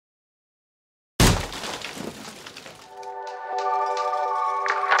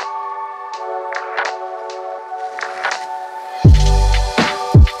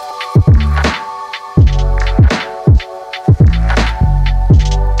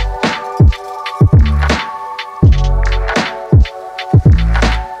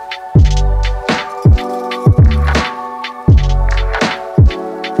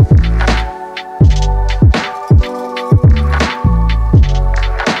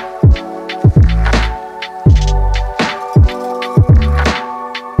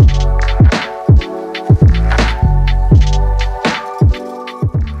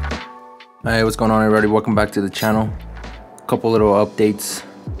going on, everybody? Welcome back to the channel. A couple little updates.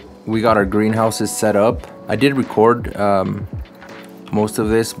 We got our greenhouses set up. I did record most of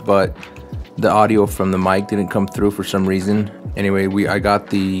this, but the audio from the mic didn't come through for some reason. Anyway, I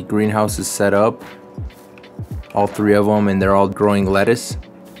got the greenhouses set up, all three of them, and they're all growing lettuce.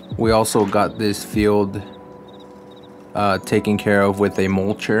 We also got this field taken care of with a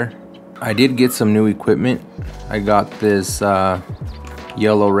mulcher. I did get some new equipment. I got this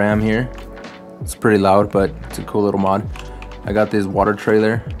yellow ram here. It's pretty loud, but it's a cool little mod. I got this water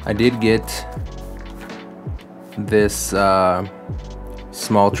trailer. I did get this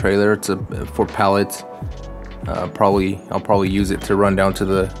small trailer. It's for pallets. I'll probably use it to run down to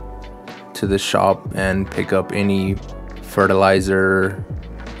the shop and pick up any fertilizer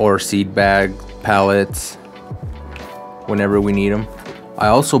or seed bag pallets whenever we need them. I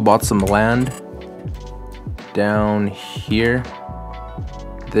also bought some land down here.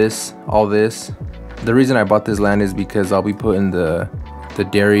 All this. The reason I bought this land is because I'll be putting the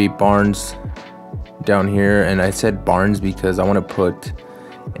dairy barns down here, and I said barns because I want to put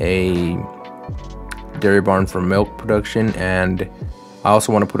a dairy barn for milk production, and I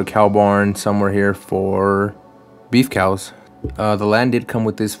also want to put a cow barn somewhere here for beef cows. The land did come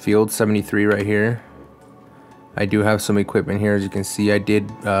with this field 73 right here. I do have some equipment here. As you can see, I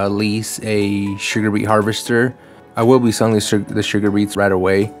did lease a sugar beet harvester. I will be selling the sugar beets right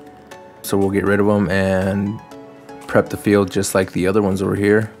away, so we'll get rid of them and prep the field just like the other ones over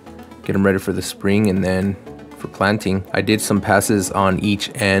here. Get them ready for the spring and then for planting. I did some passes on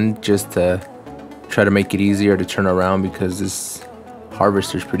each end just to try to make it easier to turn around, because this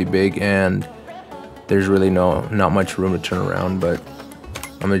harvester is pretty big and there's really not much room to turn around. But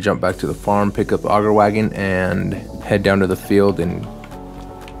I'm gonna jump back to the farm, pick up the auger wagon, and head down to the field and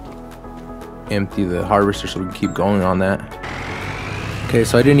empty the harvester so we can keep going on that. Okay,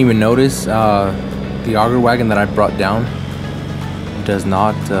 so I didn't even notice the auger wagon that I brought down does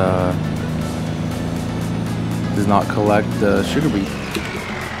not collect the sugar beet.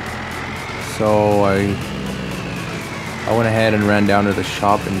 So I went ahead and ran down to the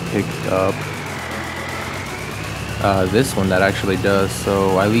shop and picked up this one that actually does.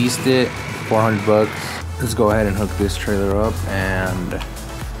 So I leased it, 400 bucks. Let's go ahead and hook this trailer up and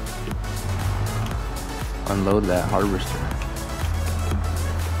unload that harvester.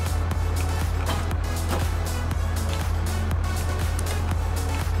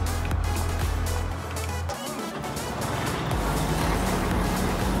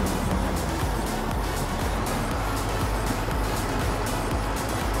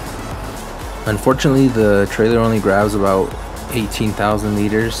 Unfortunately, the trailer only grabs about 18,000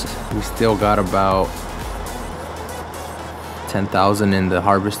 liters. We still got about 10,000 in the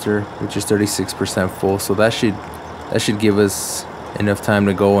harvester, which is 36% full. So that should give us enough time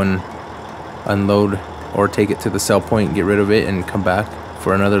to go and unload or take it to the sell point, get rid of it, and come back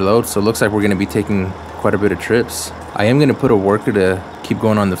for another load. So it looks like we're going to be taking quite a bit of trips. I am going to put a worker to keep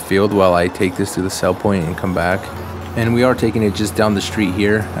going on the field while I take this to the sell point and come back. And we are taking it just down the street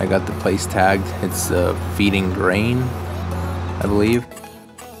here. I got the place tagged. It's Feed and Grain, I believe.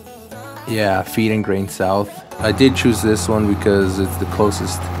 Yeah, Feed and Grain South. I did choose this one because it's the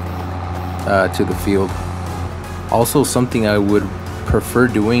closest to the field. Also, something I would prefer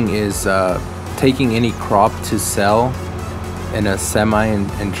doing is taking any crop to sell in a semi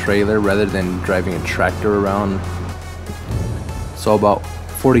and trailer rather than driving a tractor around. So about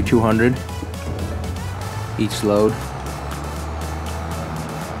 4,200 each load.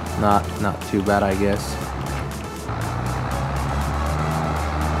 Not too bad, I guess.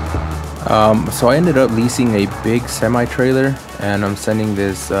 So I ended up leasing a big semi trailer, and I'm sending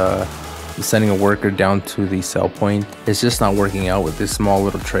a worker down to the sell point. It's just not working out with this small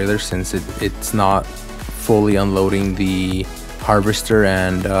little trailer, since it's not fully unloading the harvester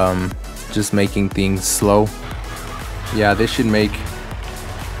and just making things slow. Yeah, this should make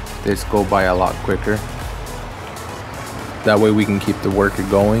this go by a lot quicker. That way we can keep the worker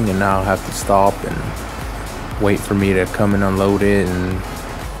going and not have to stop and wait for me to come and unload it. And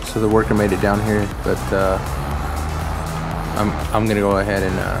so the worker made it down here, but I'm gonna go ahead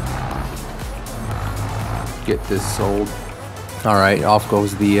and get this sold. All right, off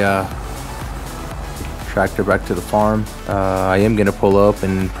goes the tractor back to the farm. I am gonna pull up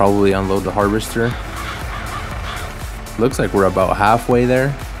and probably unload the harvester. Looks like we're about halfway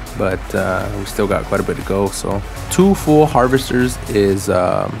there, but we still got quite a bit to go. So 2 full harvesters is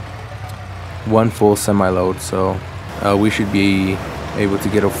 1 full semi-load, so we should be able to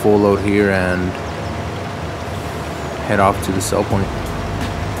get a full load here and head off to the sell point.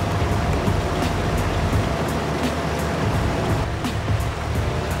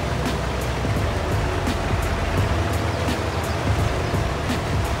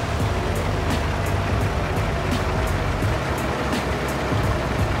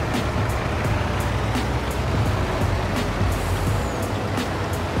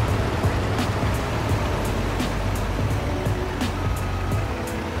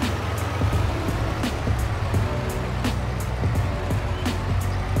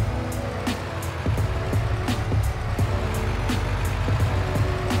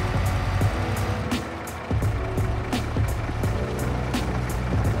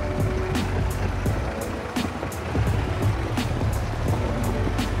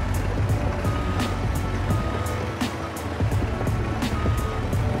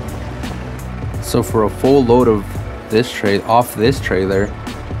 So for a full load of this off this trailer,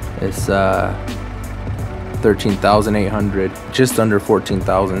 it's 13,800, just under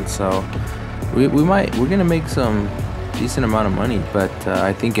 14,000. So we're gonna make some decent amount of money, but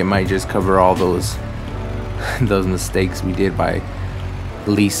I think it might just cover all those those mistakes we did by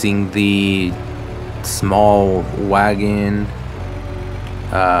leasing the small wagon,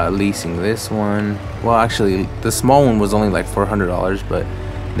 leasing this one. Well, actually the small one was only like $400, but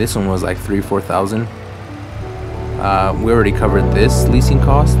this one was like 4,000. We already covered this leasing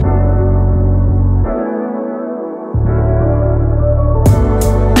cost.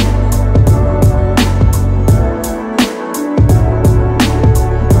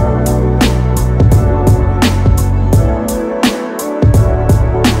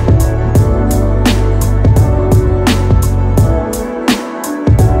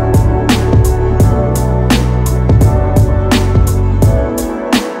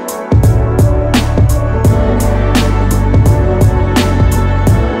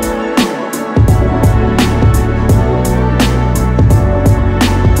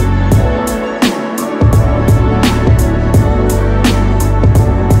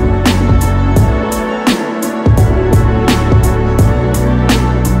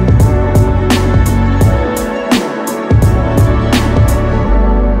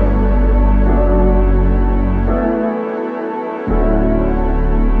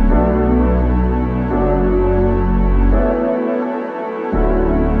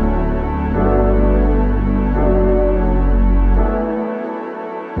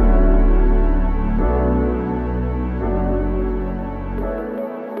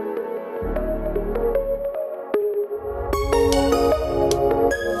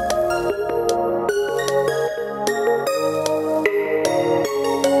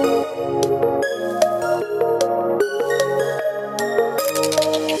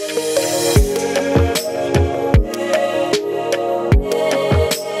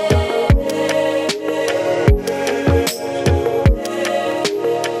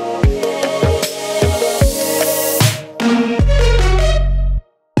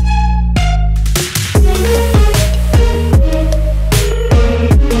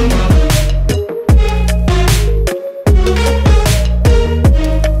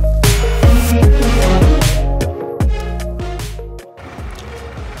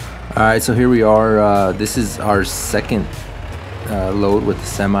 Alright, so here we are. This is our second load with the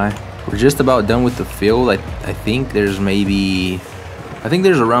semi. We're just about done with the field. I think there's around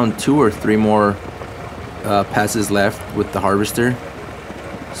 2 or 3 more passes left with the harvester.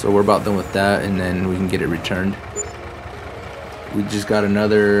 So we're about done with that, and then we can get it returned. We just got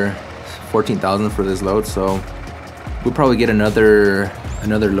another 14,000 for this load, so we'll probably get another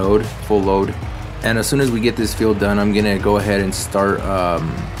load, full load. And as soon as we get this field done, I'm gonna go ahead and start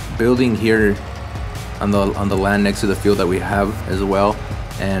building here on the land next to the field that we have as well,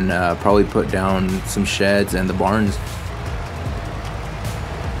 and probably put down some sheds and the barns.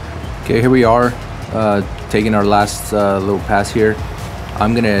 Okay, here we are, taking our last little pass here.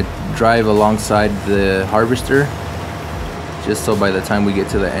 I'm gonna drive alongside the harvester, just so by the time we get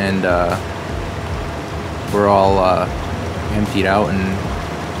to the end, we're all emptied out, and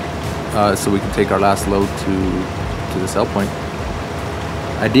so we can take our last load to the sell point.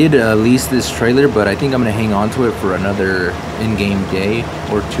 I did lease this trailer, but I think I'm gonna hang on to it for another in-game day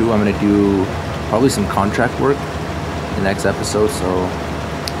or two. I'm gonna do probably some contract work in the next episode, so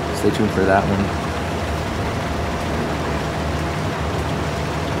stay tuned for that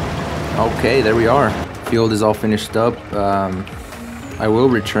one. Okay, there we are. Field is all finished up. I will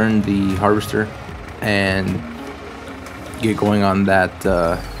return the harvester and get going on that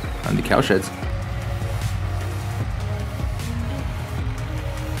on the cow sheds.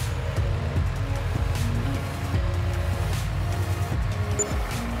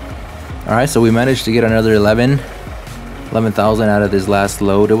 Alright, so we managed to get another 11,000 out of this last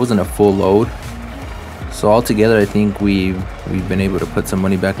load. It wasn't a full load, so altogether I think we've been able to put some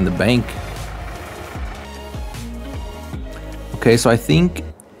money back in the bank. Okay, so I think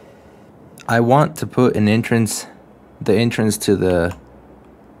I want to put an entrance, the entrance to the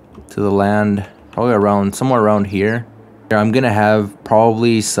land, probably somewhere around here. I'm gonna have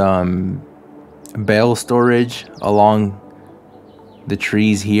probably some bale storage along the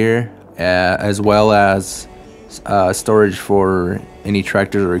trees here, as well as storage for any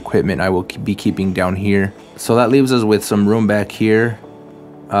tractors or equipment I will be keeping down here. So that leaves us with some room back here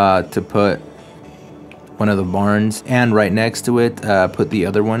to put one of the barns, and right next to it put the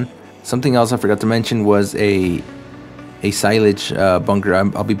other one. Something else I forgot to mention was a silage bunker.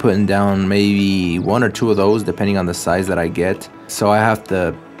 I'll be putting down maybe 1 or 2 of those depending on the size that I get. So I have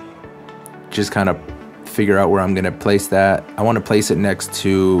to just kind of figure out where I'm gonna place that. I want to place it next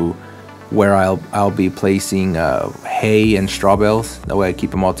to where I'll be placing hay and straw bales. That way I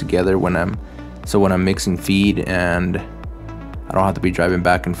keep them all together when I'm mixing feed, and I don't have to be driving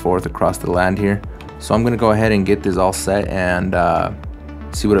back and forth across the land here. So I'm gonna go ahead and get this all set and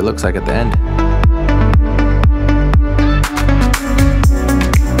see what it looks like at the end.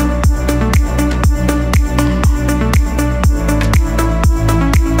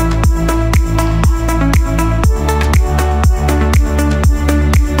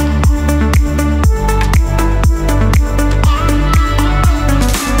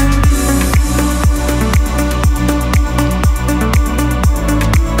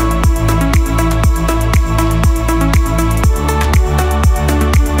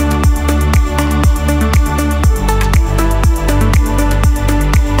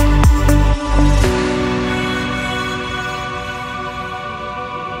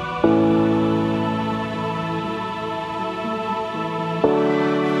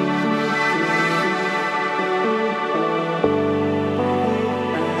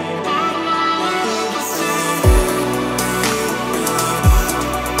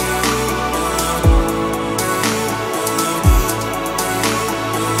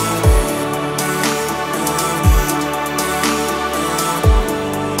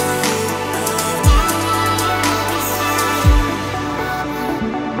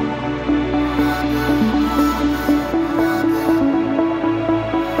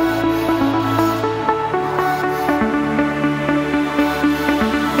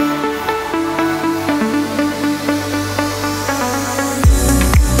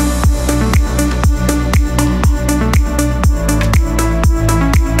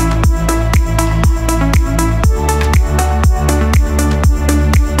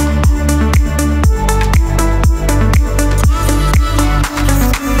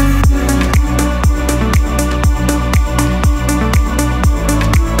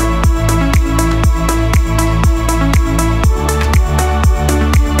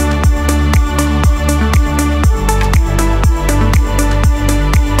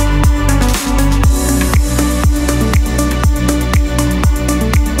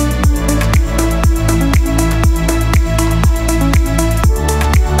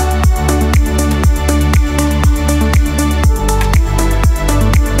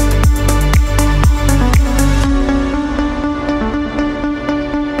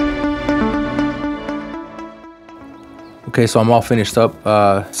 Okay, so I'm all finished up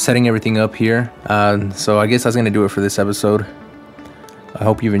setting everything up here. So I guess that's gonna do it for this episode. I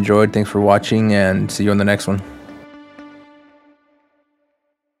hope you've enjoyed. Thanks for watching, and see you on the next one.